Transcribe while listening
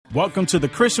Welcome to the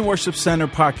Christian Worship Center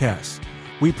podcast.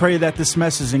 We pray that this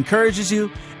message encourages you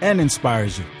and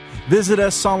inspires you. Visit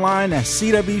us online at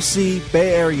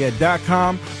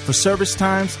cwcbayarea.com for service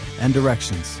times and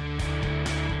directions.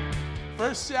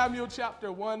 1 Samuel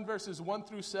chapter 1, verses 1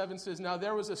 through 7 says, Now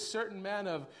there was a certain man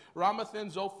of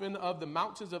Ramathaim-zophim of the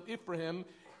mountains of Ephraim,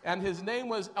 and his name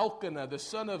was Elkanah, the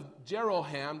son of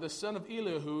Jeroham, the son of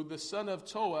Elihu, the son of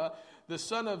Toah, the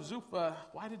son of Zuphah.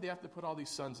 Why did they have to put all these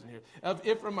sons in here? Of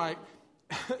Ephraimite.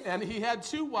 And he had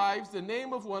two wives. The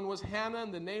name of one was Hannah,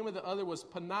 and the name of the other was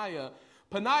Peninnah.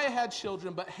 Peninnah had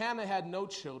children, but Hannah had no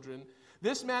children.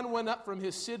 This man went up from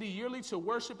his city yearly to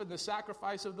worship in the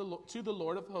sacrifice to the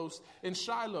Lord of hosts in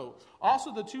Shiloh.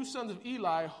 Also the two sons of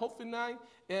Eli, Hophni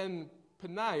and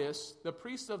Phinehas, the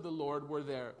priests of the Lord, were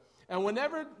there. And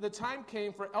whenever the time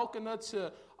came for Elkanah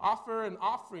to offer an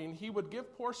offering, he would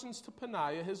give portions to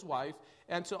Peninnah, his wife,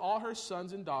 and to all her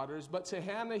sons and daughters. But to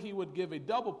Hannah he would give a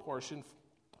double portion,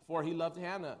 for he loved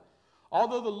Hannah,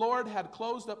 although the Lord had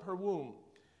closed up her womb.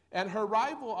 And her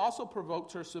rival also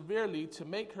provoked her severely to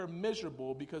make her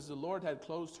miserable, because the Lord had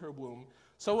closed her womb.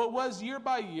 So it was year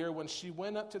by year when she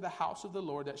went up to the house of the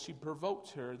Lord that she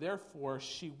provoked her. Therefore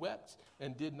she wept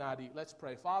and did not eat. Let's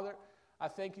pray. Father, I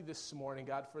thank you this morning,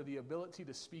 God, for the ability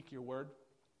to speak your word.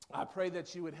 I pray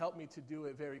that you would help me to do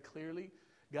it very clearly.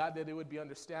 God, that it would be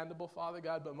understandable, Father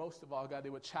God, but most of all, God,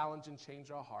 it would challenge and change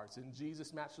our hearts. In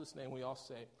Jesus' matchless name, we all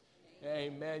say,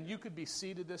 Amen. You could be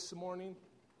seated this morning.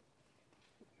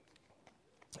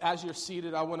 As you're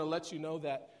seated, I want to let you know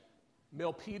that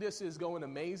Milpitas is going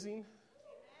amazing.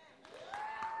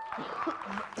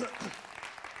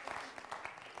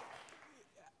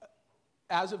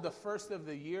 As of the first of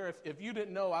the year, if you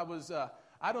didn't know, I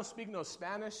don't speak no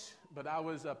Spanish, but I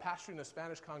was pastoring a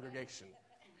Spanish congregation.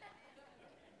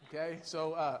 Okay,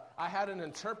 so I had an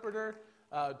interpreter.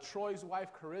 Troy's wife,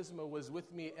 Charisma, was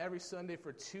with me every Sunday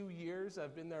for 2 years.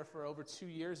 I've been there for over 2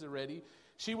 years already.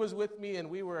 She was with me, and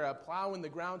we were plowing the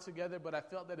ground together, but I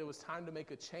felt that it was time to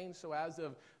make a change. So as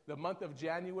of the month of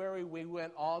January, we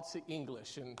went all to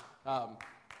English, and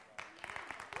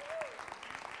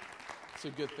it's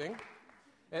a good thing.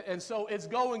 And so it's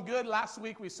going good. Last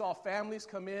week we saw families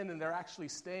come in, and they're actually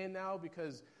staying now,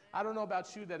 because I don't know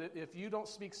about you, that if you don't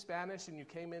speak Spanish and you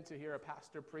came in to hear a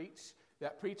pastor preach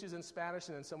that preaches in Spanish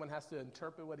and then someone has to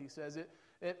interpret what he says,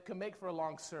 it can make for a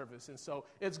long service. And so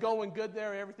it's going good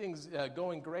there. Everything's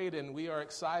going great, and we are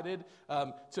excited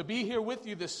to be here with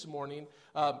you this morning.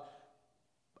 I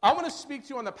want to speak to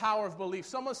you on the power of belief.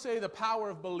 Someone say the power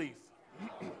of belief.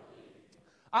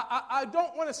 I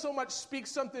don't want to so much speak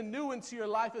something new into your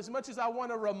life as much as I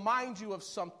want to remind you of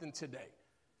something today.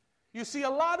 You see, a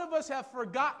lot of us have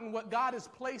forgotten what God has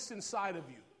placed inside of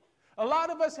you. A lot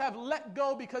of us have let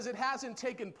go because it hasn't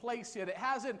taken place yet. It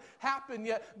hasn't happened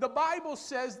yet. The Bible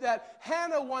says that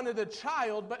Hannah wanted a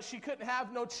child, but she couldn't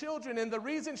have no children. And the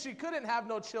reason she couldn't have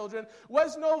no children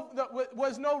was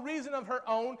no reason of her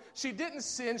own. She didn't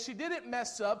sin. She didn't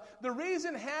mess up. The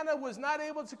reason Hannah was not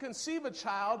able to conceive a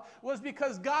child was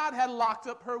because God had locked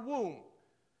up her womb.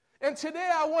 And today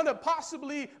I want to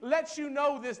possibly let you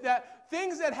know this, that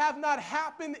things that have not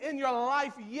happened in your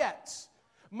life yet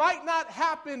might not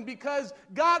happen because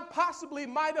God possibly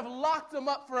might have locked them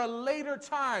up for a later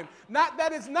time. Not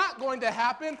that it's not going to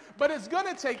happen, but it's going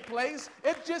to take place.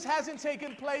 It just hasn't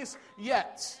taken place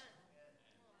yet.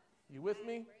 You with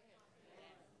me?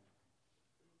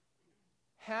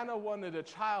 Hannah wanted a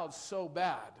child so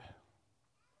bad,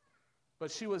 but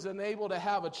she was unable to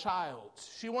have a child.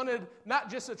 She wanted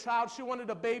not just a child, she wanted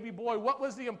a baby boy. What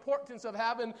was the importance of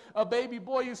having a baby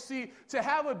boy? You see, to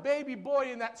have a baby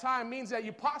boy in that time means that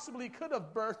you possibly could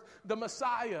have birthed the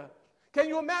Messiah. Can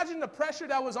you imagine the pressure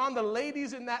that was on the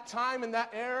ladies in that time, in that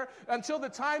era, until the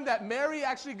time that Mary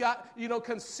actually got,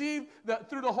 conceived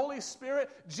through the Holy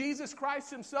Spirit, Jesus Christ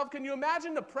himself? Can you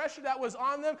imagine the pressure that was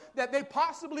on them, that they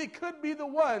possibly could be the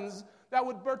ones that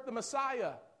would birth the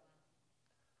Messiah?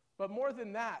 But more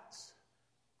than that,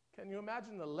 can you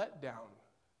imagine the letdown?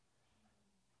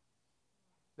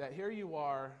 That here you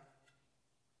are,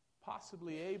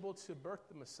 possibly able to birth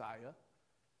the Messiah,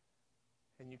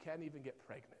 and you can't even get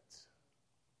pregnant.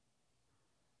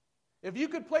 If you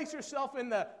could place yourself in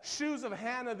the shoes of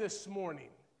Hannah this morning,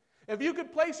 if you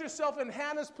could place yourself in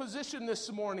Hannah's position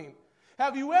this morning,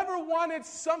 have you ever wanted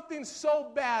something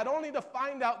so bad only to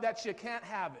find out that you can't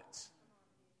have it?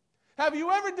 Have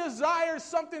you ever desired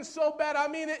something so bad? I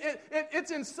mean, it's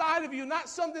inside of you, not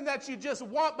something that you just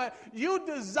want, but you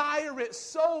desire it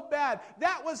so bad.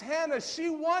 That was Hannah. She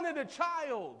wanted a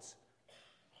child,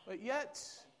 but yet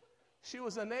she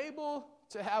was unable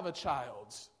to have a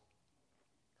child.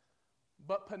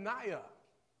 But Peninnah,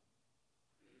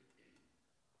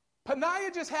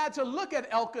 Peninnah just had to look at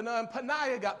Elkanah, and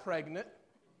Peninnah got pregnant.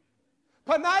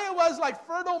 Peninnah was like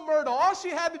fertile myrtle. All she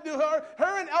had to do,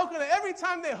 her and Elkanah, every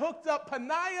time they hooked up,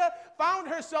 Peninnah found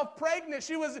herself pregnant.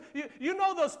 She was, you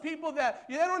know those people that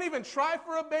they don't even try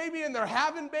for a baby and they're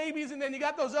having babies, and then you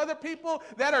got those other people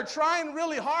that are trying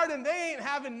really hard and they ain't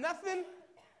having nothing.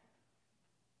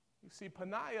 You see,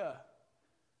 Peninnah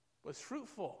was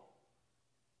fruitful,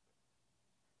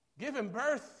 giving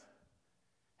birth,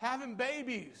 having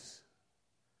babies.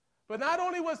 But not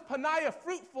only was Peninnah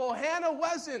fruitful, Hannah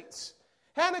wasn't.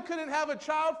 Hannah couldn't have a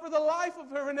child for the life of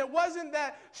her, and it wasn't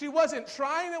that she wasn't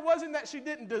trying, it wasn't that she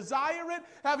didn't desire it.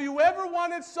 Have you ever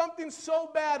wanted something so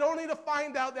bad only to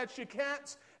find out that you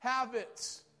can't have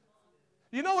it?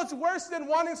 You know what's worse than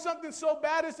wanting something so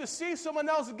bad is to see someone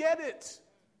else get it.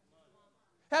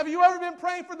 Have you ever been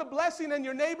praying for the blessing and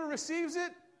your neighbor receives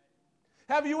it?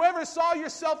 Have you ever saw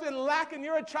yourself in lack and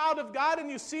you're a child of God and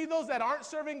you see those that aren't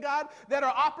serving God that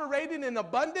are operating in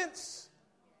abundance?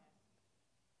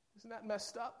 Isn't that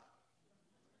messed up?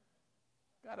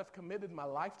 God, I've committed my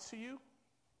life to you.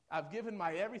 I've given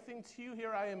my everything to you.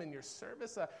 Here I am in your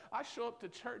service. I show up to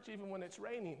church even when it's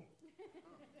raining.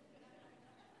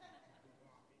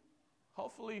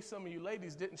 Hopefully some of you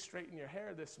ladies didn't straighten your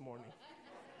hair this morning.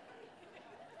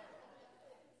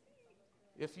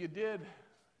 If you did,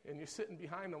 and you're sitting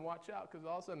behind them, watch out, because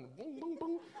all of a sudden, boom, boom,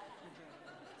 boom.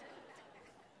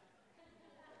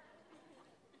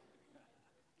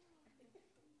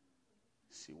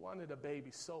 She wanted a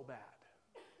baby so bad.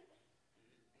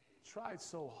 Tried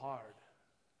so hard.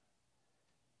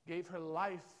 Gave her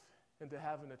life into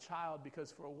having a child,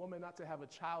 because for a woman not to have a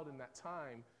child in that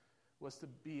time was to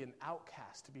be an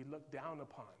outcast, to be looked down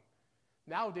upon.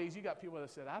 Nowadays, you got people that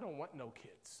said, I don't want no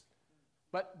kids.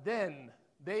 But then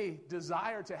they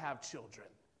desire to have children.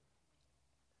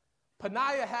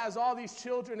 Peninnah has all these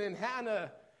children, and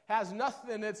Hannah has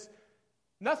nothing. It's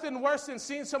nothing worse than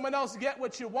seeing someone else get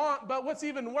what you want. But what's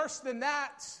even worse than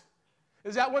that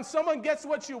is that when someone gets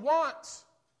what you want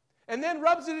and then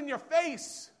rubs it in your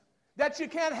face, that you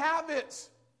can't have it.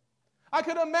 I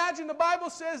could imagine the Bible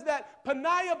says that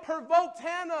Peninnah provoked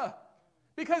Hannah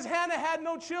because Hannah had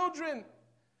no children.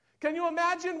 Can you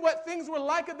imagine what things were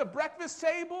like at the breakfast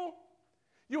table?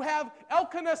 You have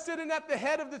Elkanah sitting at the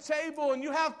head of the table, and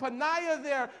you have Peninnah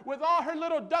there with all her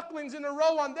little ducklings in a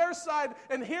row on their side,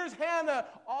 and here's Hannah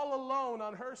all alone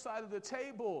on her side of the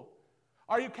table.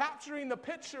 Are you capturing the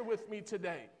picture with me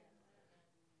today?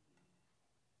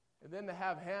 And then to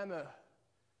have Hannah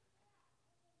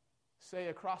say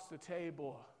across the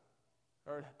table,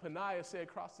 or Peninnah say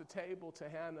across the table to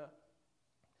Hannah,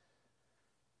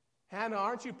 Hannah,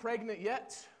 aren't you pregnant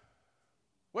yet?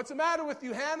 What's the matter with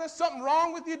you, Hannah? Something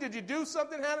wrong with you? Did you do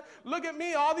something, Hannah? Look at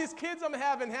me, all these kids I'm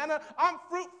having, Hannah. I'm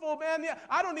fruitful, man. Yeah,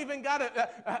 I don't even got to.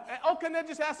 Elkanah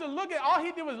just has to look at. All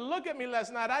he did was look at me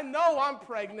last night. I know I'm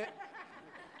pregnant.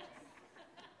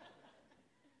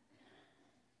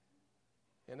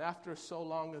 And after so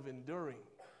long of enduring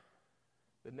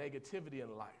the negativity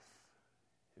in life,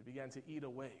 it began to eat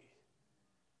away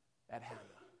at Hannah.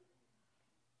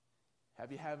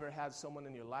 Have you ever had someone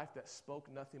in your life that spoke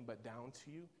nothing but down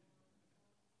to you?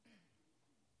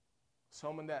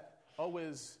 Someone that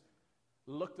always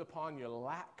looked upon your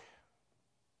lack,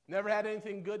 never had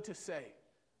anything good to say.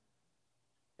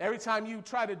 Every time you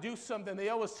try to do something, they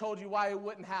always told you why it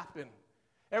wouldn't happen.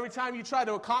 Every time you try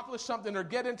to accomplish something or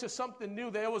get into something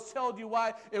new, they always told you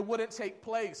why it wouldn't take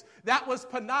place. That was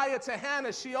Peninnah to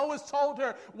Hannah. She always told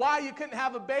her why you couldn't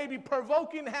have a baby,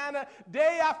 provoking Hannah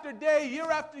day after day, year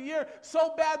after year,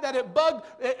 so bad that it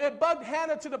bugged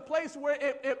Hannah to the place where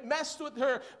it messed with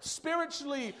her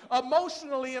spiritually,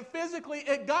 emotionally, and physically.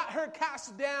 It got her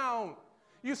cast down.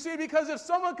 You see, because if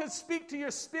someone could speak to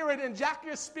your spirit and jack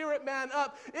your spirit man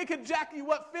up, it could jack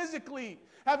you up physically.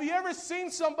 Have you ever seen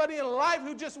somebody in life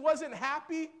who just wasn't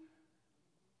happy?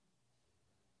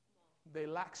 They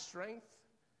lack strength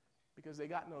because they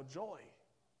got no joy.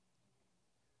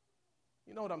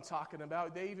 You know what I'm talking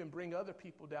about. They even bring other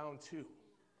people down too.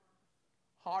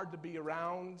 Hard to be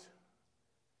around.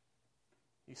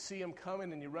 You see them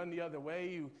coming and you run the other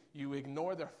way. You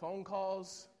ignore their phone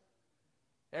calls.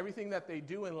 Everything that they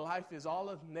do in life is all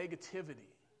of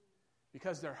negativity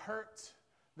because they're hurt,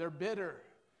 they're bitter,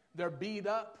 they're beat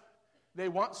up, they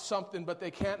want something but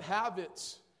they can't have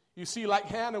it. You see, like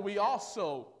Hannah, we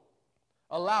also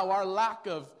allow our lack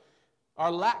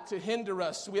to hinder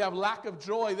us. We have lack of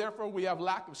joy, therefore we have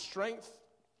lack of strength,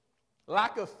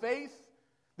 lack of faith,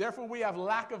 therefore we have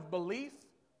lack of belief.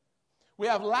 We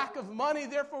have lack of money,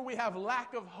 therefore we have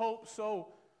lack of hope. So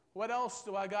what else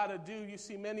do I got to do? You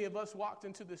see, many of us walked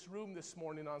into this room this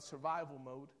morning on survival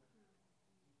mode.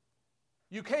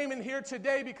 You came in here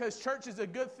today because church is a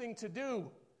good thing to do.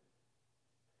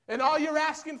 And all you're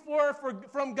asking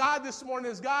from God this morning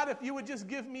is, God, if you would just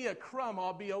give me a crumb,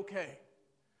 I'll be okay.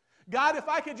 God, if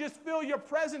I could just feel your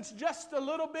presence just a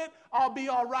little bit, I'll be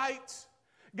all right.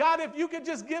 God, if you could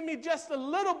just give me just a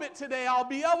little bit today, I'll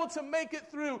be able to make it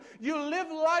through. You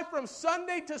live life from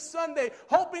Sunday to Sunday,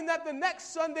 hoping that the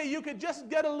next Sunday you could just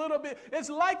get a little bit. It's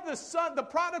like the son, the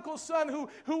prodigal son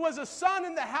who was a son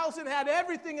in the house and had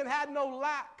everything and had no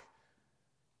lack.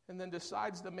 And then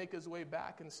decides to make his way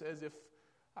back and says, if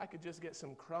I could just get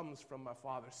some crumbs from my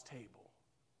father's table,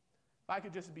 if I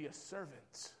could just be a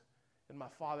servant in my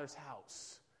father's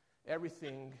house,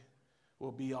 everything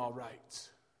will be all right.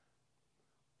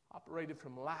 Operated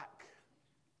from lack,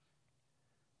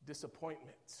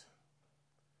 disappointment,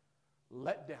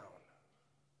 letdown,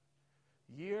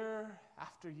 year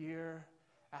after year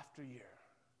after year.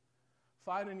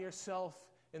 Finding yourself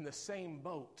in the same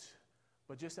boat,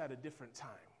 but just at a different time.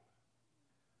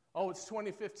 Oh, it's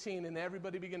 2015, and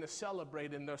everybody began to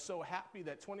celebrate, and they're so happy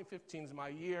that 2015 is my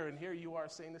year, and here you are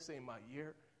saying this ain't my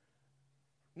year.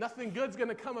 Nothing good's going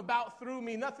to come about through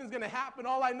me. Nothing's going to happen.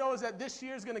 All I know is that this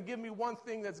year is going to give me one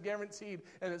thing that's guaranteed,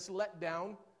 and it's let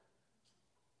down.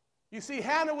 You see,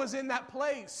 Hannah was in that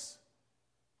place,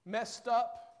 messed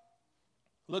up.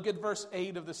 Look at verse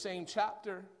 8 of the same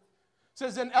chapter. It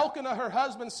says, then Elkanah, her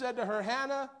husband, said to her,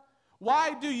 Hannah,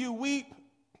 why do you weep?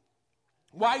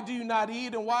 Why do you not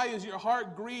eat? And why is your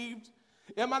heart grieved?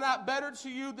 Am I not better to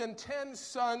you than 10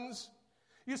 sons?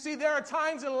 You see, there are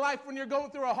times in life when you're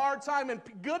going through a hard time and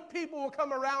good people will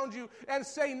come around you and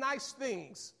say nice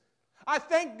things. I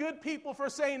thank good people for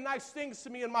saying nice things to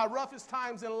me in my roughest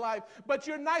times in life, but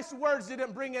your nice words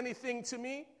didn't bring anything to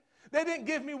me. They didn't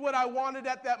give me what I wanted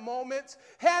at that moment.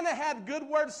 Hannah had good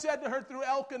words said to her through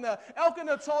Elkanah.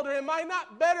 Elkanah told her, am I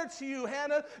not better to you,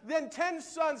 Hannah, than 10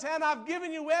 sons? Hannah, I've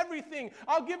given you everything.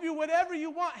 I'll give you whatever you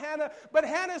want, Hannah. But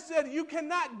Hannah said, you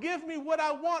cannot give me what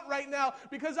I want right now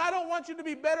because I don't want you to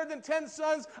be better than 10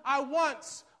 sons. I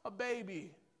want a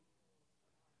baby.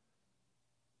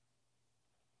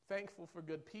 Thankful for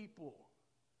good people.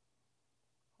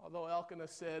 Although Elkanah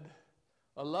said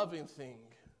a loving thing,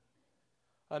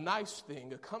 a nice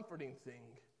thing, a comforting thing,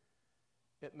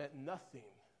 it meant nothing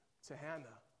to Hannah.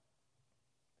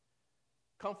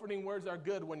 Comforting words are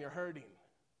good when you're hurting,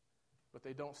 but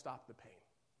they don't stop the pain.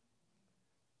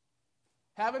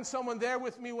 Having someone there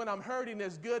with me when I'm hurting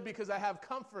is good because I have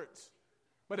comfort,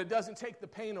 but it doesn't take the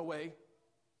pain away.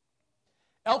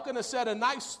 Elkanah said a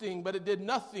nice thing, but it did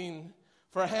nothing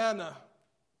for Hannah.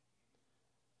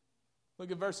 Look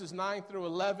at verses 9 through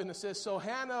 11. It says, so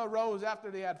Hannah arose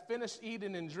after they had finished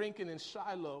eating and drinking in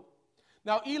Shiloh.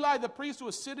 Now Eli the priest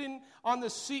was sitting on the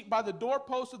seat by the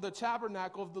doorpost of the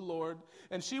tabernacle of the Lord,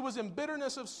 and she was in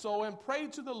bitterness of soul and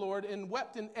prayed to the Lord and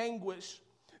wept in anguish.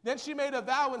 Then she made a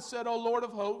vow and said, O Lord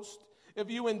of hosts, if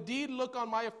you indeed look on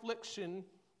my affliction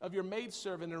of your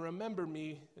maidservant and remember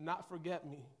me and not forget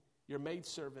me, your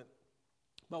maidservant,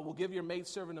 but will give your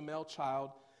maidservant a male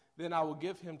child, then I will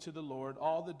give him to the Lord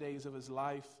all the days of his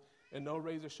life, and no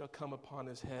razor shall come upon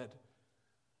his head.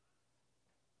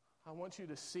 I want you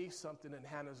to see something in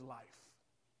Hannah's life.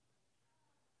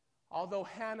 Although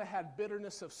Hannah had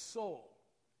bitterness of soul,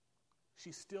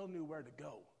 she still knew where to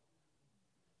go.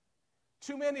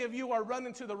 Too many of you are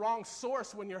running to the wrong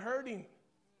source when you're hurting.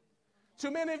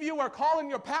 Too many of you are calling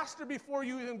your pastor before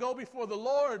you even go before the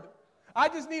Lord. I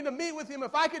just need to meet with him.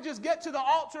 If I could just get to the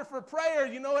altar for prayer,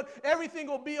 you know what? Everything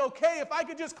will be okay. If I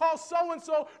could just call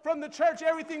so-and-so from the church,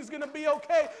 everything's going to be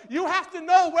okay. You have to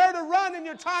know where to run in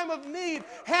your time of need.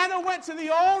 Hannah went to the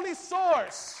only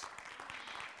source,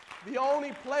 the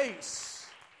only place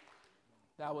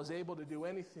that was able to do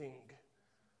anything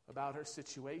about her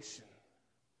situation.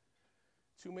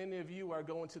 Too many of you are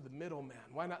going to the middleman.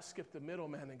 Why not skip the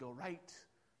middleman and go right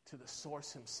to the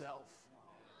source himself?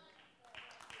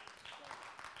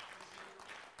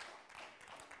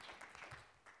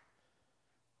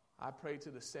 I pray to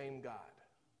the same God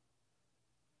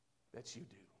that you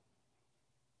do.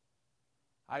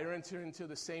 I enter into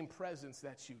the same presence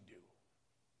that you do.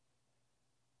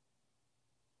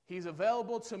 He's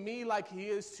available to me like he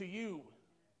is to you.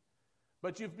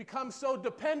 But you've become so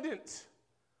dependent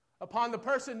upon the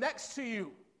person next to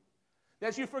you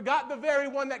that you forgot the very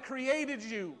one that created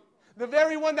you. The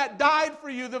very one that died for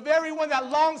you, the very one that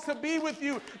longs to be with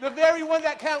you, the very one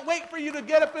that can't wait for you to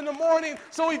get up in the morning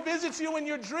so he visits you in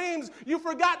your dreams. You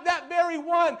forgot that very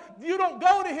one. You don't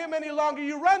go to him any longer.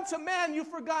 You run to man. You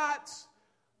forgot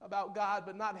about God,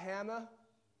 but not Hannah.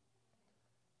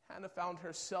 Hannah found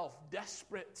herself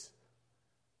desperate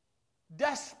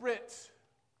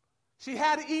She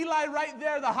had Eli right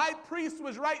there. The high priest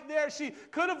was right there. She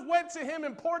could have went to him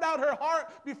and poured out her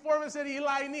heart before him and said, Eli,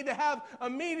 I need to have a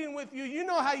meeting with you. You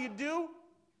know how you do.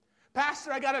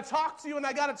 Pastor, I got to talk to you, and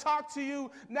I got to talk to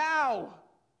you now.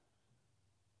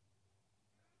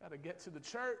 Got to get to the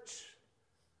church.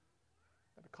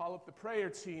 Got to call up the prayer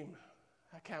team.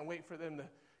 I can't wait for them to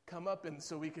come up and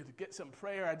so we could get some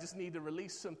prayer. I just need to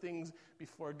release some things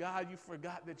before God. You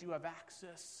forgot that you have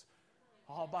access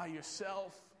all by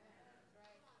yourself.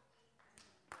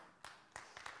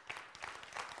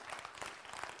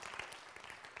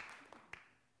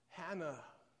 Hannah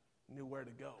knew where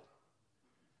to go.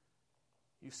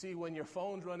 You see, when your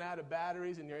phones run out of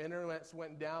batteries and your internet's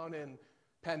went down and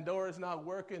Pandora's not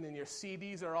working and your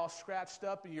CDs are all scratched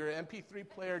up and your MP3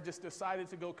 player just decided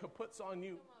to go kaputs on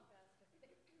you,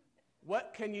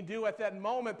 what can you do at that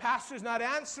moment? Pastor's not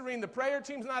answering. The prayer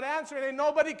team's not answering. Ain't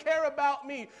nobody care about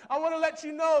me. I want to let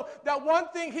you know that one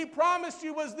thing he promised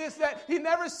you was this, that he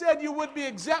never said you would be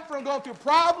exempt from going through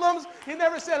problems. He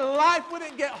never said life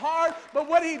wouldn't get hard. But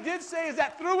what he did say is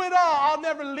that through it all, I'll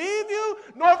never leave you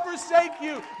nor forsake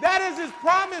you. That is his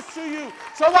promise to you.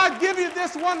 So I give you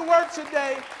this one word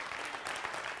today.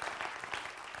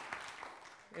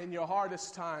 In your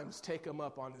hardest times, take him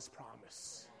up on his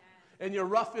promise. In your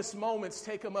roughest moments,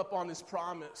 take him up on his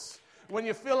promise. When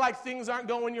you feel like things aren't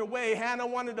going your way, Hannah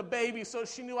wanted a baby, so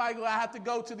she knew I had to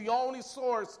go to the only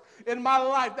source in my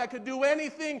life that could do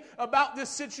anything about this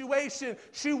situation.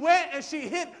 She went and she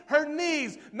hit her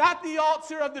knees, not the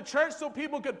altar of the church so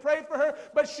people could pray for her,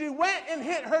 but she went and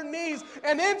hit her knees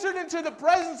and entered into the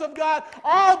presence of God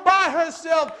all by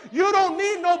herself. You don't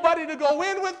need nobody to go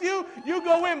in with you. You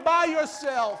go in by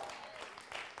yourself.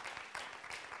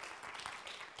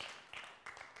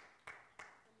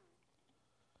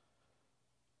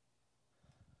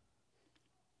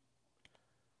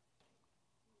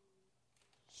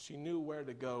 She knew where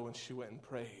to go and she went and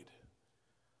prayed.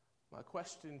 My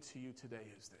question to you today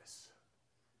is this.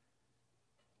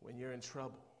 When you're in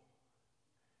trouble,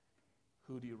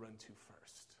 who do you run to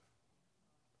first?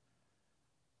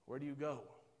 Where do you go?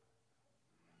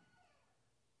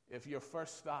 If your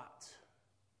first thought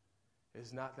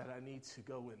is not that I need to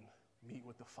go and meet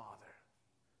with the Father,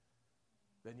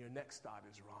 then your next thought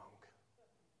is wrong.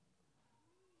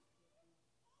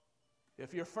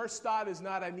 If your first thought is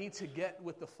not, I need to get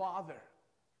with the Father,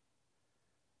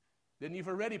 then you've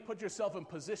already put yourself in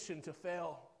position to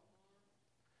fail.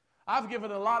 I've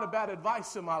given a lot of bad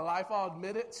advice in my life, I'll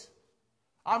admit it.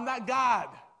 I'm not God.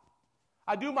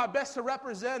 I do my best to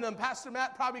represent him. Pastor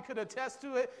Matt probably could attest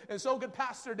to it, and so could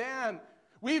Pastor Dan.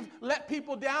 We've let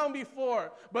people down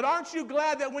before, but aren't you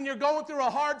glad that when you're going through a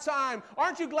hard time,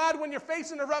 aren't you glad when you're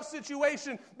facing a rough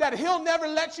situation that he'll never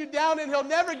let you down and he'll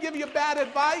never give you bad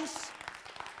advice?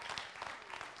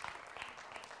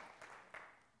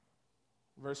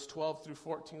 Verse 12 through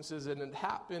 14 says, and it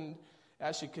happened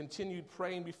as she continued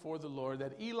praying before the Lord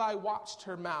that Eli watched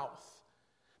her mouth.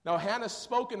 Now Hannah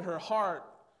spoke in her heart,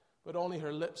 but only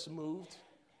her lips moved,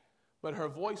 but her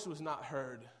voice was not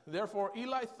heard. Therefore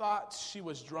Eli thought she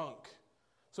was drunk.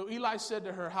 So Eli said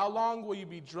to her, how long will you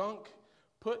be drunk?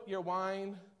 Put your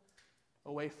wine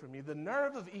away from me. The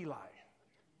nerve of Eli.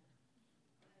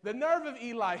 The nerve of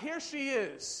Eli. Here she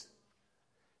is.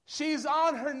 She's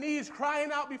on her knees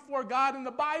crying out before God, and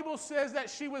the Bible says that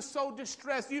she was so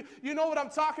distressed. You know what I'm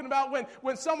talking about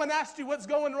when someone asks you what's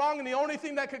going wrong, and the only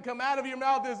thing that could come out of your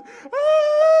mouth is,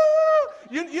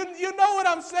 ah! You know what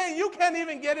I'm saying? You can't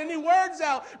even get any words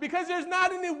out because there's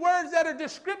not any words that are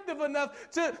descriptive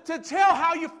enough to tell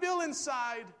how you feel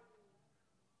inside.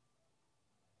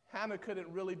 Hannah couldn't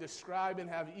really describe and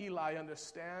have Eli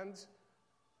understand.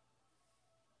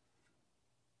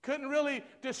 Couldn't really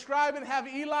describe and have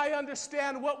Eli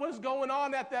understand what was going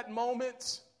on at that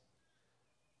moment.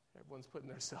 Everyone's putting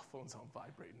their cell phones on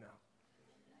vibrate now.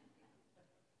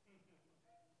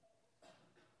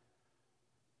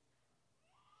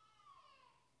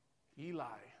 Eli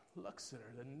looks at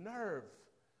her, the nerve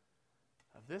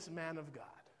of this man of God.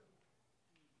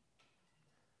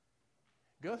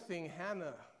 Good thing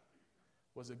Hannah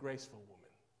was a graceful woman.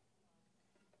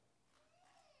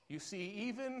 You see,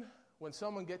 even when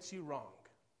someone gets you wrong,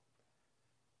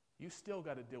 you still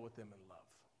got to deal with them in love.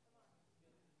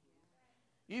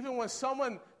 Even when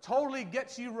someone totally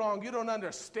gets you wrong, you don't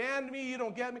understand me, you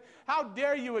don't get me. How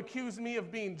dare you accuse me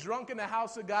of being drunk in the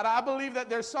house of God? I believe that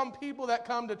there's some people that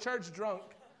come to church drunk.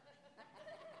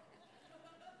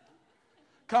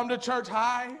 Come to church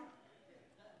high,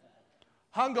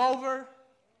 hungover.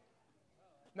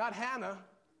 Not Hannah.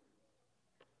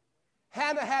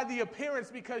 Hannah had the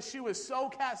appearance because she was so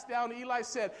cast down. Eli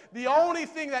said, the only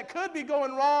thing that could be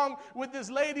going wrong with this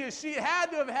lady is she had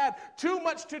to have had too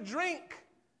much to drink.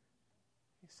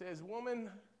 He says, woman,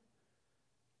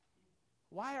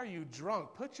 why are you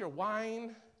drunk? Put your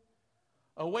wine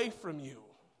away from you.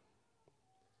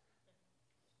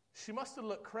 She must have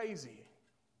looked crazy.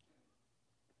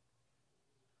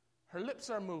 Her lips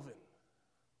are moving,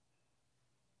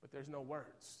 but there's no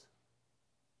words.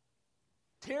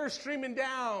 Tears streaming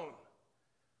down,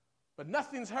 but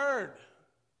nothing's heard.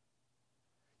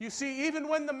 You see, even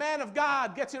when the man of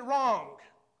God gets it wrong,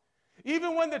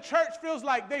 even when the church feels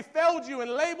like they failed you and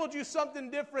labeled you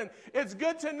something different, it's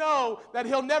good to know that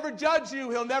he'll never judge you,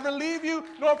 he'll never leave you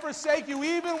nor forsake you,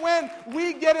 even when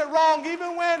we get it wrong,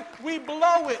 even when we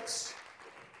blow it.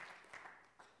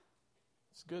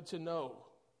 It's good to know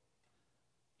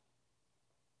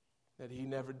that he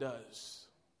never does.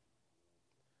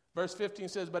 Verse 15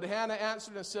 says, but Hannah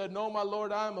answered and said, no, my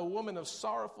Lord, I am a woman of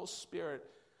sorrowful spirit.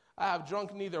 I have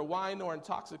drunk neither wine nor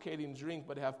intoxicating drink,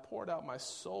 but have poured out my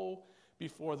soul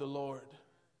before the Lord.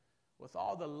 With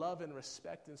all the love and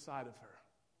respect inside of her,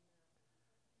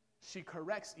 she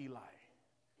corrects Eli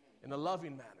in a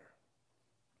loving manner.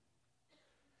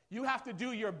 You have to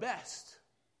do your best.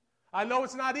 I know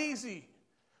it's not easy,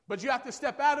 but you have to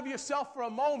step out of yourself for a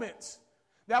moment.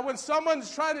 That when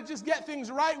someone's trying to just get things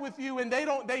right with you and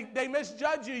they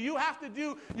misjudge you, you have to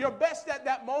do your best at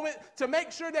that moment to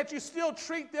make sure that you still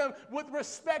treat them with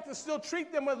respect and still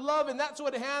treat them with love. And that's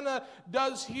what Hannah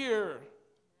does here.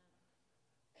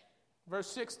 Verse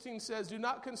 16 says, do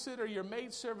not consider your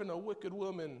maidservant a wicked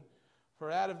woman,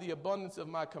 for out of the abundance of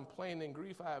my complaint and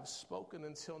grief I have spoken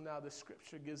until now. The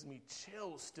scripture gives me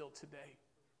chills still today.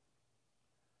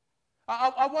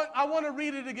 I want to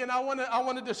read it again. I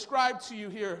want to describe to you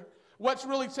here what's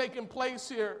really taking place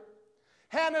here.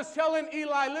 Hannah's telling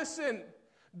Eli, listen,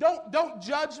 don't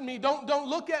judge me. Don't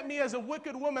look at me as a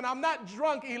wicked woman. I'm not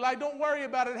drunk, Eli. Don't worry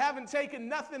about it. I haven't taken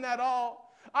nothing at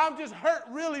all. I'm just hurt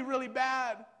really, really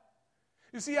bad.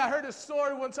 You see, I heard a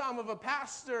story one time of a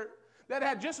pastor that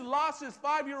had just lost his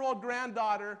 5-year-old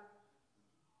granddaughter.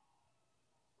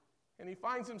 And he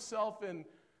finds himself in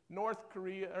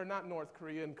Korea.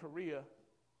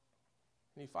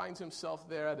 And he finds himself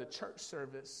there at a church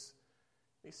service.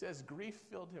 He says grief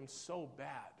filled him so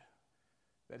bad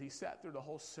that he sat through the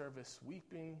whole service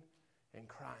weeping and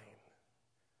crying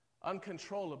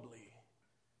uncontrollably.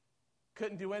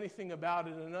 Couldn't do anything about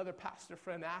it. And another pastor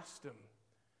friend asked him,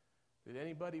 did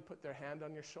anybody put their hand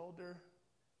on your shoulder?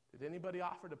 Did anybody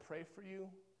offer to pray for you?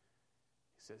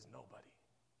 He says, nobody.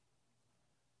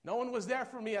 No one was there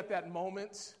for me at that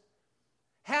moment.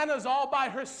 Hannah's all by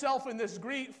herself in this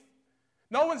grief.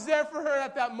 No one's there for her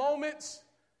at that moment.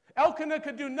 Elkanah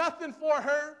could do nothing for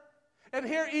her. And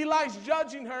here Eli's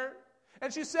judging her.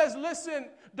 And she says, listen,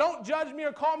 don't judge me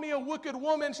or call me a wicked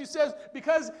woman. She says,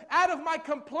 because out of my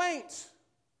complaint,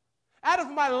 out of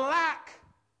my lack,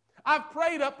 I've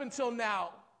prayed up until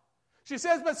now. She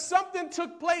says, but something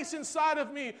took place inside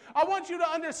of me. I want you to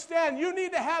understand, you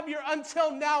need to have your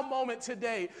until now moment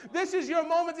today. This is your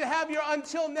moment to have your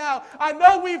until now. I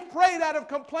know we've prayed out of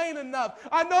complaint enough.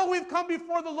 I know we've come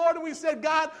before the Lord and we said,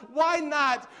 God, why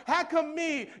not? How come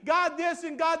me? God this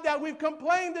and God that. We've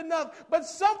complained enough. But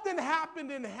something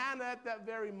happened in Hannah at that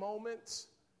very moment.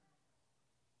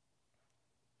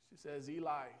 She says,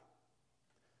 Eli,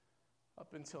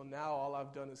 up until now, all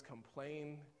I've done is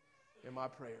complain in my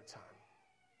prayer time.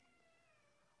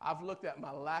 I've looked at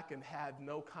my lack and had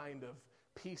no kind of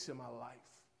peace in my life.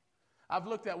 I've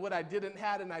looked at what I didn't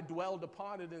have and I dwelled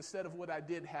upon it instead of what I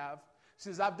did have. She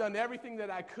says, I've done everything that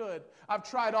I could. I've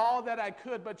tried all that I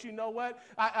could, but you know what?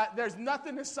 There's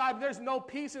nothing inside. There's no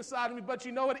peace inside of me. But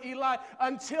you know what, Eli?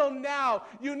 Until now,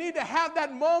 you need to have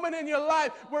that moment in your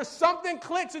life where something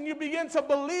clicks and you begin to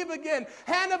believe again.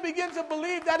 Hannah began to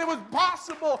believe that it was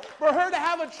possible for her to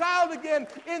have a child again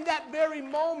in that very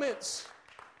moment.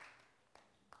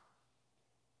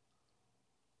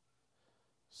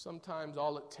 Sometimes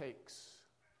all it takes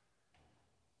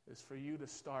is for you to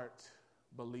start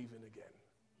believing again.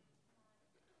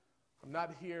 I'm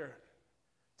not here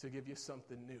to give you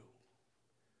something new.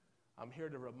 I'm here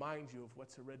to remind you of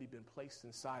what's already been placed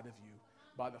inside of you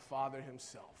by the Father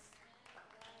himself.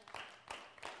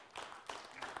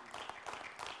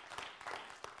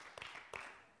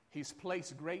 He's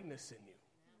placed greatness in you.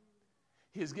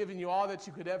 He has given you all that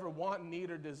you could ever want,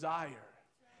 need, or desire.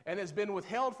 And it's been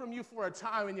withheld from you for a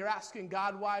time, and you're asking,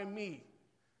 God, why me?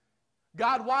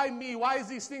 God, why me? Why is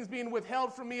these things being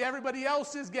withheld from me? Everybody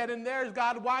else is getting theirs.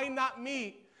 God, why not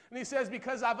me? And he says,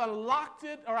 because I've unlocked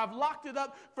it, or I've locked it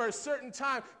up for a certain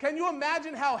time. Can you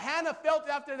imagine how Hannah felt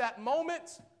after that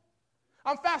moment?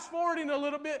 I'm fast forwarding a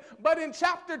little bit, but in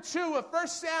chapter 2 of 1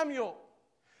 Samuel,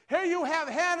 here you have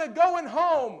Hannah going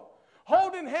home,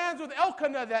 holding hands with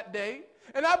Elkanah that day.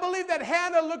 And I believe that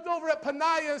Hannah looked over at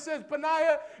Peninnah and says,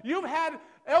 Peninnah, you've had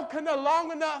Elkanah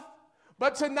long enough,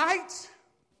 but tonight,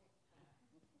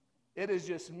 it is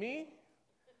just me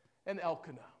and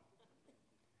Elkanah.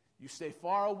 You stay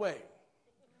far away.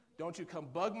 Don't you come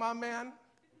bug my man.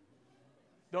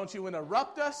 Don't you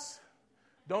interrupt us.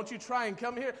 Don't you try and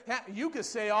come here. You can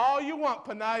say all you want,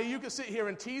 Peninnah. You can sit here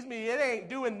and tease me. It ain't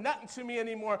doing nothing to me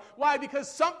anymore. Why?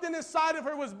 Because something inside of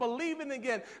her was believing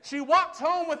again. She walked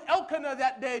home with Elkanah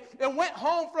that day and went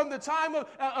home from the time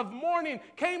of mourning,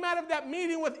 came out of that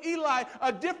meeting with Eli,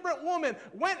 a different woman,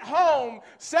 went home,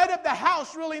 set up the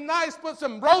house really nice, put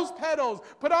some rose petals,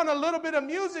 put on a little bit of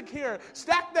music here,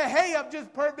 stacked the hay up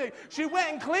just perfect. She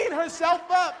went and cleaned herself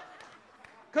up.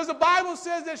 Because the Bible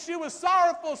says that she was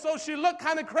sorrowful, so she looked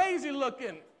kind of crazy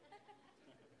looking.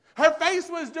 Her face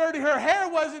was dirty. Her hair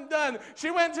wasn't done.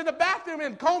 She went to the bathroom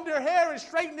and combed her hair and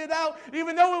straightened it out,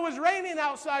 even though it was raining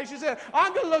outside. She said,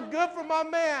 I'm going to look good for my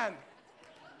man.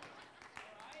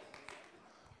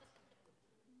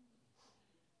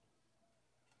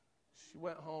 She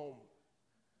went home.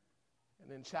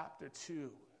 And in chapter 2,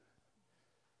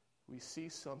 we see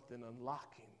something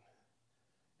unlocking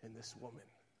in this woman.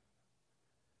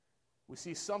 We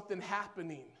see something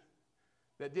happening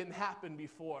that didn't happen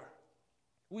before.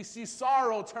 We see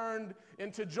sorrow turned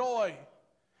into joy.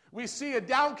 We see a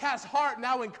downcast heart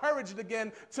now encouraged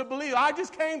again to believe. I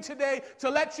just came today to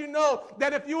let you know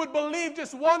that if you would believe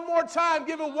just one more time,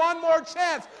 give it one more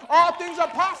chance, all things are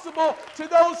possible to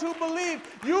those who believe.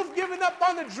 You've given up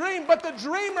on the dream, but the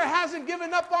dreamer hasn't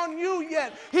given up on you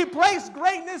yet. He placed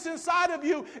greatness inside of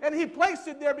you, and he placed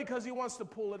it there because he wants to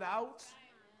pull it out.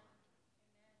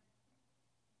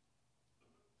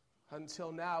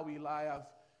 Until now, Eli, I've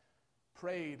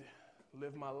prayed,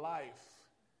 lived my life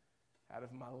out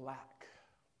of my lack.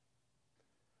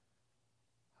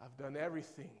 I've done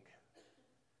everything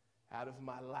out of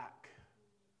my lack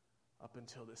up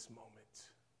until this moment.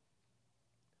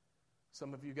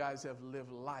 Some of you guys have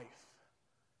lived life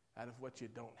out of what you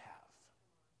don't have.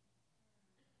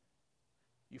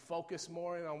 You focus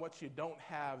more on what you don't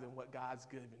have than what God's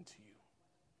given to you.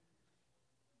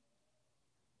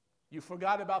 You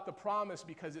forgot about the promise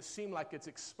because it seemed like it's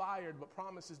expired, but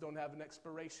promises don't have an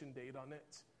expiration date on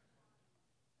it.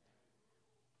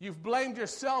 You've blamed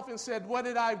yourself and said, what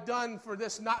did I have done for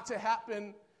this not to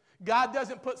happen? God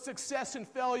doesn't put success and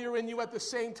failure in you at the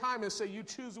same time and say, you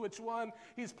choose which one.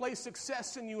 He's placed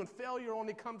success in you, and failure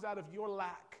only comes out of your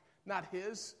lack, not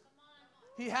his.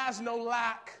 He has no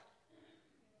lack.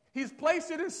 He's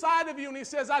placed it inside of you, and he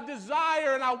says, I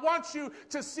desire and I want you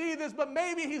to see this, but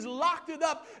maybe he's locked it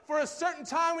up for a certain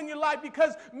time in your life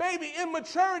because maybe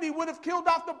immaturity would have killed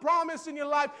off the promise in your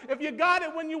life if you got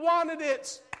it when you wanted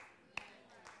it.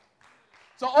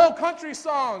 It's an old country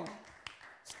song.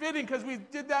 It's fitting because we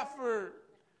did that for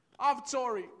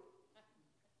offertory. It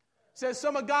says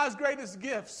some of God's greatest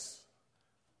gifts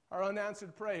are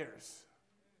unanswered prayers.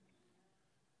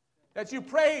 That you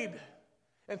prayed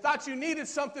and thought you needed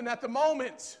something at the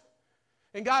moment.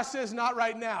 And God says, not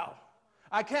right now.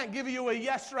 I can't give you a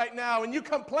yes right now. And you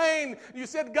complained. You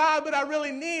said, God, but I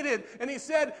really need it. And he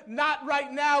said, not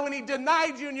right now. And he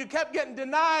denied you, and you kept getting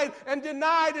denied and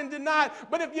denied and denied.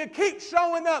 But if you keep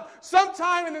showing up,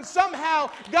 sometime and then somehow,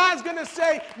 God's going to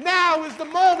say, now is the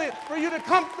moment for you to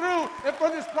come through and for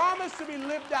this promise to be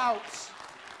lived out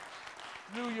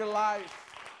through your life.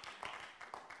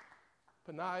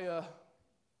 Peninnah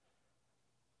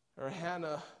or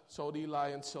Hannah told Eli,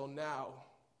 until now.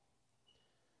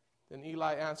 Then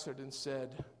Eli answered and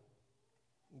said,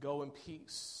 go in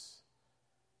peace,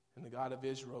 and the God of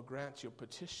Israel grant your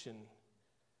petition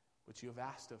which you have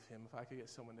asked of him. If I could get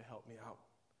someone to help me out.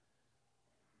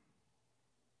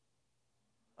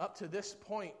 Up to this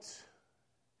point,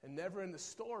 and never in the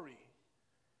story,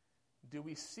 do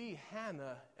we see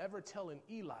Hannah ever telling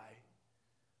Eli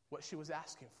what she was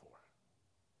asking for.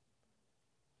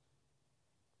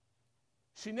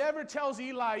 She never tells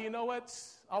Eli, you know what,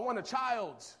 I want a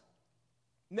child.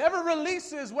 Never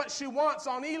releases what she wants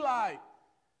on Eli.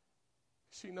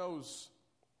 She knows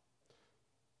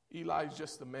Eli's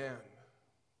just a man.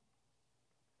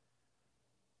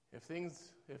 If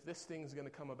this thing's going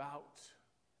to come about,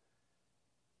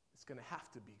 it's going to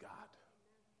have to be God.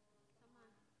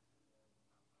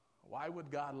 Why would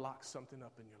God lock something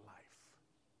up in your life?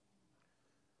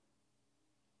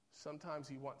 Sometimes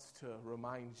he wants to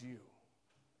remind you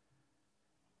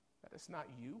that That it's not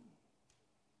you.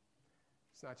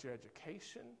 It's not your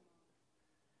education.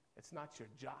 It's not your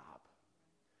job.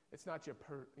 It's not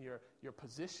your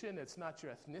position. It's not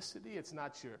your ethnicity. It's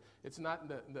not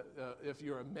if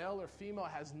you're a male or female.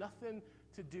 It has nothing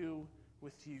to do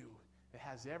with you. It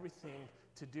has everything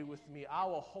to do with me. I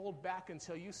will hold back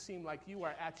until you seem like you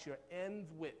are at your end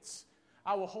wits.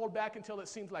 I will hold back until it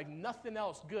seems like nothing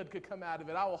else good could come out of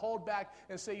it. I will hold back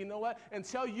and say, you know what?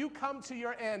 Until you come to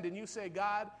your end and you say,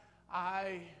 God,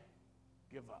 I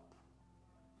give up.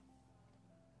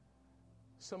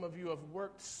 Some of you have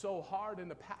worked so hard in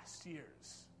the past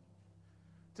years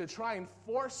to try and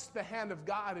force the hand of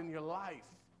God in your life.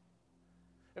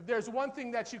 If there's one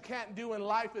thing that you can't do in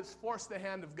life, it's force the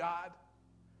hand of God.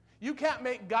 You can't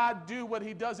make God do what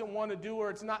he doesn't want to do or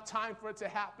it's not time for it to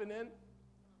happen in.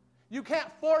 You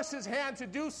can't force his hand to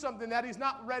do something that he's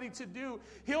not ready to do.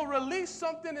 He'll release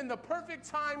something in the perfect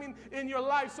timing in your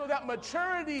life so that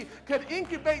maturity could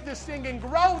incubate this thing and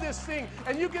grow this thing.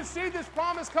 And you can see this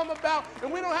promise come about.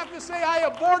 And we don't have to say, I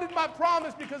aborted my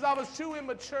promise because I was too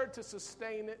immature to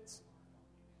sustain it.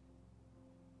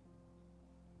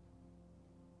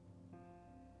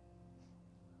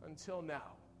 Until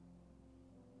now.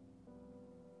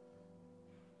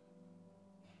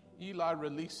 Eli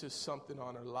releases something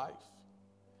on her life.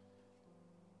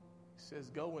 He says,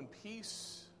 go in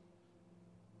peace,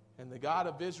 and the God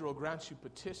of Israel grant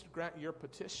your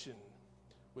petition,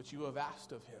 which you have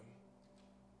asked of him.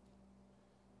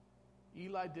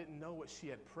 Eli didn't know what she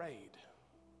had prayed,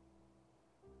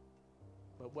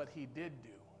 but what he did do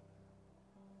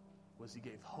was he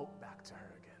gave hope back to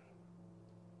her again.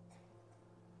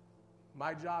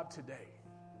 My job today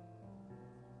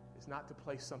is not to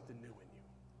place something new in you.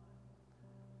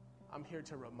 I'm here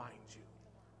to remind you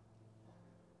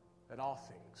that all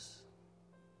things,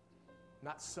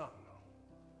 not some,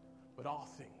 but all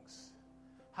things.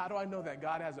 How do I know that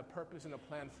God has a purpose and a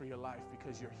plan for your life?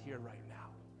 Because you're here right now.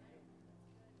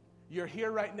 You're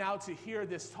here right now to hear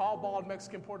this tall, bald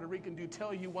Mexican Puerto Rican dude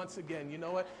tell you once again, you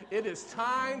know what? It is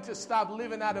time to stop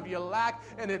living out of your lack,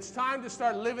 and it's time to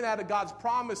start living out of God's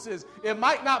promises. It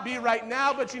might not be right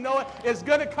now, but you know what? It's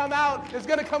going to come out. It's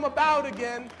going to come about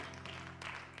again.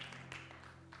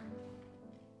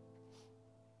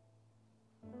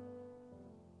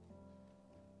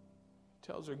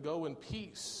 Tells her, go in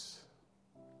peace.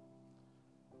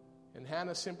 And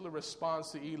Hannah simply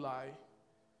responds to Eli,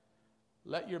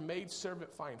 let your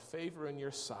maidservant find favor in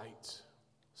your sight.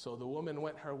 So the woman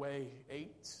went her way,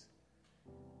 ate,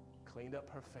 cleaned up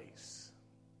her face,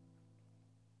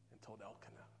 and told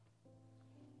Elkanah,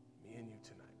 me and you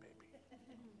tonight, baby.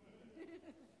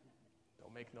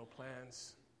 Don't make no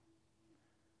plans.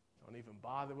 Don't even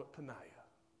bother with Peniah.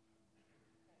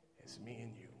 It's me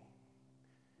and you.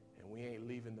 And we ain't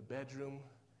leaving the bedroom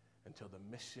until the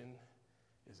mission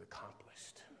is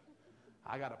accomplished.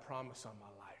 I got a promise on my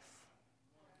life.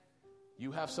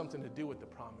 You have something to do with the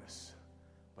promise,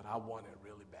 but I want it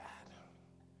really bad.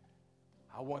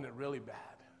 I want it really bad.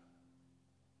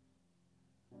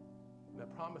 The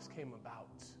promise came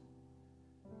about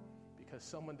because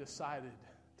someone decided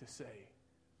to say,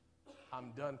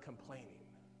 I'm done complaining.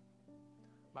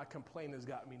 My complaint has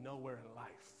got me nowhere in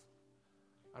life.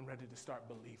 I'm ready to start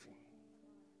believing.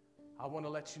 I want to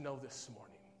let you know this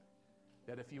morning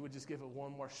that if you would just give it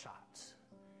one more shot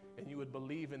and you would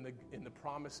believe in the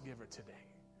promise giver today,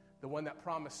 the one that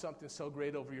promised something so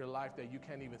great over your life that you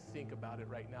can't even think about it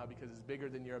right now because it's bigger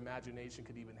than your imagination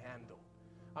could even handle.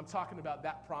 I'm talking about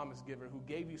that promise giver who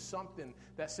gave you something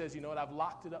that says, you know what, I've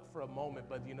locked it up for a moment,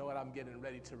 but you know what, I'm getting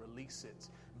ready to release it.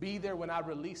 Be there when I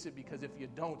release it, because if you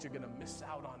don't, you're going to miss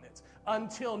out on it.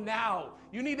 Until now.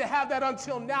 You need to have that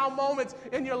until now moment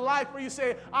in your life where you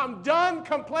say, I'm done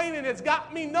complaining. It's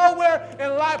got me nowhere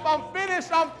in life. I'm finished.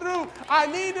 I'm through. I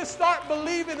need to start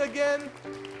believing again.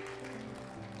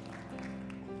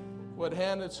 What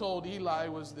Hannah told Eli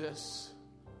was this: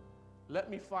 let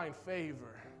me find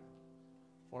favor.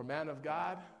 Or, man of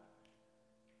God,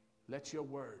 let your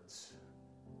words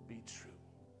be true.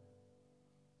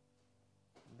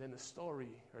 And then the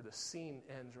story or the scene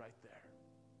ends right there.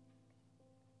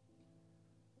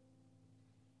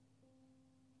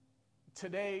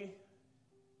 Today,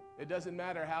 it doesn't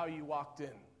matter how you walked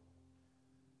in.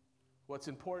 What's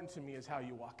important to me is how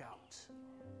you walk out.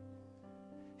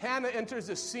 Hannah enters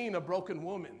the scene a broken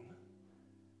woman,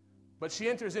 but she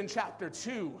enters in chapter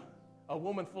 2 a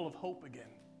woman full of hope again.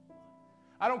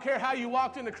 I don't care how you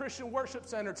walked in the Christian Worship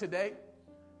Center today,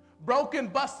 broken,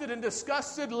 busted, and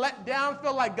disgusted, let down,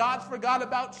 feel like God's forgot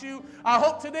about you, I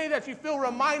hope today that you feel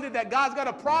reminded that God's got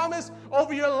a promise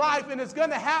over your life and it's going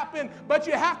to happen, but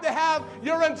you have to have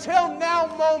your until now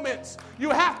moments. You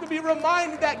have to be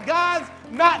reminded that God's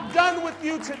not done with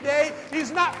you today. He's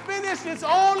not finished. It's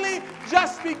only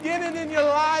just beginning in your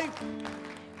life.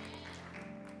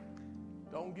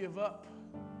 Don't give up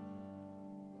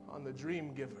on the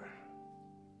dream giver,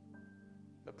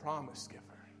 the promise giver.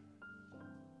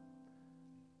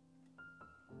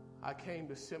 I came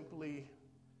to simply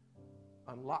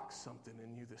unlock something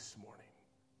in you this morning.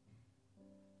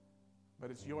 But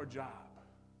it's your job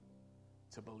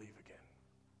to believe again.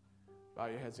 Bow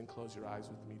your heads and close your eyes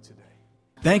with me today.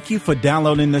 Thank you for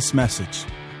downloading this message.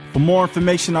 For more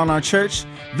information on our church,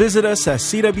 visit us at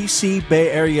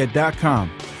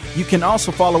cwcbayarea.com. You can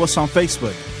also follow us on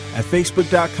Facebook at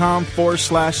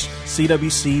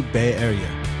facebook.com/CWC Bay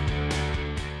Area.